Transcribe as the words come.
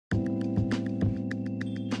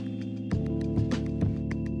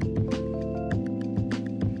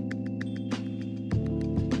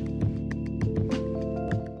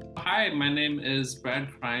Hi, my name is Brad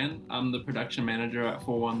Cryan. I'm the production manager at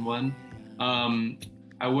 411.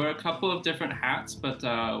 I wear a couple of different hats, but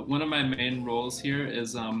one of my main roles here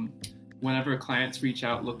is whenever clients reach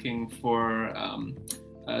out looking for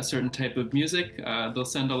a certain type of music, they'll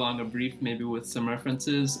send along a brief, maybe with some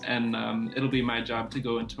references, and it'll be my job to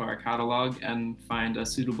go into our catalog and find a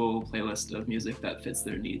suitable playlist of music that fits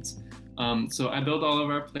their needs. So I build all of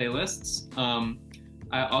our playlists.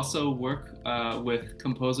 I also work with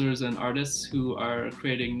composers and artists who are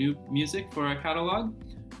creating new music for our catalog.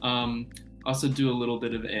 Also do a little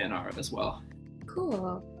bit of A&R as well.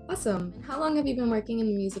 Cool. Awesome. How long have you been working in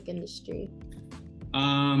the music industry?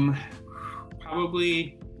 Probably,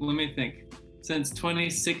 let me think, since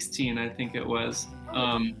 2016, I think it was.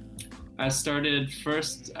 I started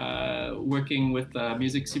first working with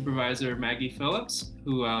music supervisor Maggie Phillips,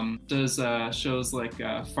 who does shows like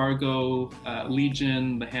Fargo,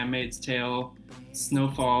 Legion, The Handmaid's Tale,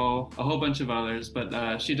 Snowfall, a whole bunch of others,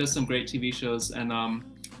 but she does some great TV shows, and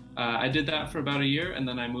I did that for about a year, and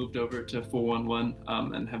then I moved over to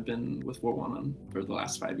 411 and have been with 411 for the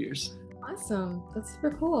last 5 years. Awesome. That's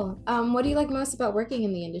super cool. What do you like most about working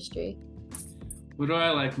in the industry? What do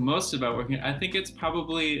I like most about working? I think it's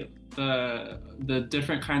probably the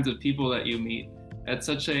different kinds of people that you meet. It's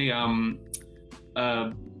such a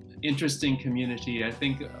interesting community. I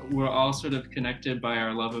think we're all sort of connected by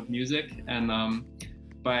our love of music, and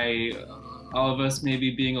by all of us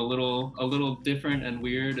maybe being a little different and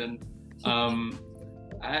weird, and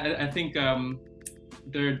I think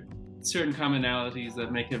there are certain commonalities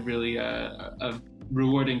that make it really a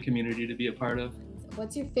rewarding community to be a part of.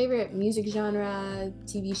 What's your favorite music genre,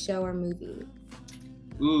 TV show, or movie?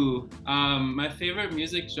 Ooh, my favorite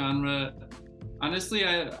music genre, honestly,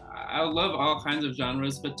 I love all kinds of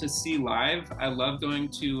genres, but to see live, I love going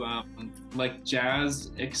to like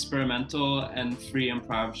jazz, experimental, and free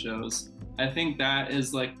improv shows. I think that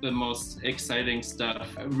is like the most exciting stuff.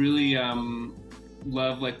 I really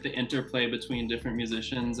love like the interplay between different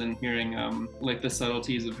musicians and hearing like the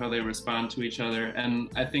subtleties of how they respond to each other. And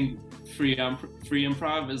I think free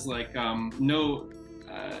improv is like no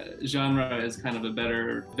genre is kind of a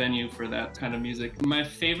better venue for that kind of music. My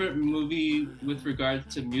favorite movie with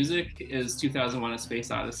regard to music is 2001: A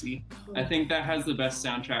Space Odyssey. I think that has the best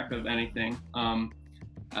soundtrack of anything.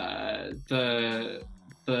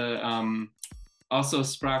 Also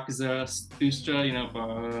Sprach Zarathustra, you know,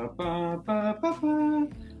 ba, ba, ba, ba, ba.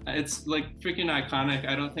 It's like freaking iconic.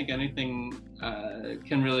 I don't think anything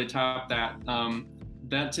can really top that.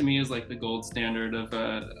 That to me is like the gold standard of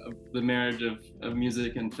the marriage of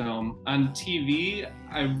music and film. On TV,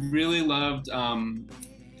 I really loved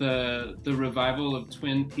the revival of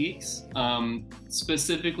Twin Peaks,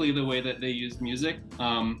 specifically the way that they used music.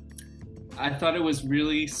 I thought it was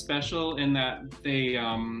really special in that they,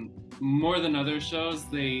 more than other shows,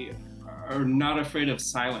 they are not afraid of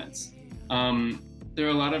silence. There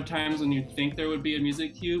are a lot of times when you think there would be a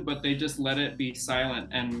music cue, but they just let it be silent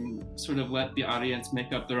and sort of let the audience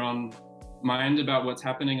make up their own mind about what's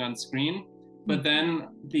happening on screen. But then,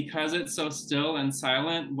 because it's so still and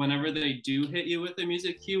silent, whenever they do hit you with a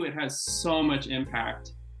music cue, it has so much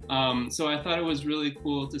impact. So I thought it was really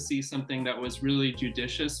cool to see something that was really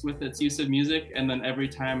judicious with its use of music, and then every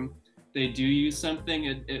time they do use something,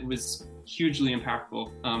 it was hugely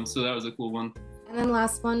impactful. So that was a cool one. And then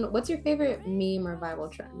last one, what's your favorite meme or viral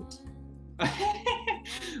trend?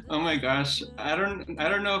 Oh my gosh, I don't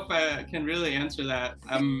know if I can really answer that.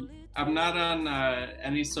 I'm not on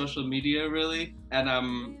any social media really, and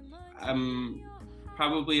I'm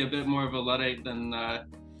probably a bit more of a Luddite than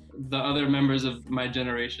the other members of my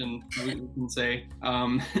generation, we can say.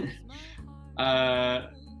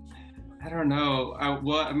 I don't know.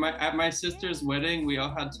 At my sister's wedding, we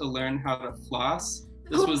all had to learn how to floss.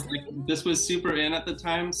 This was super in at the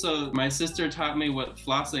time, so my sister taught me what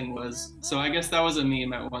flossing was. So I guess that was a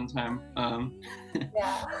meme at one time.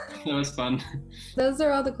 Yeah. That was fun. Those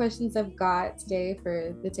are all the questions I've got today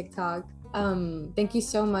for the TikTok. Thank you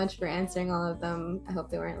so much for answering all of them. I hope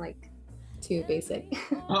they weren't like too basic.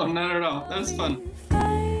 Oh, not at all. That was fun.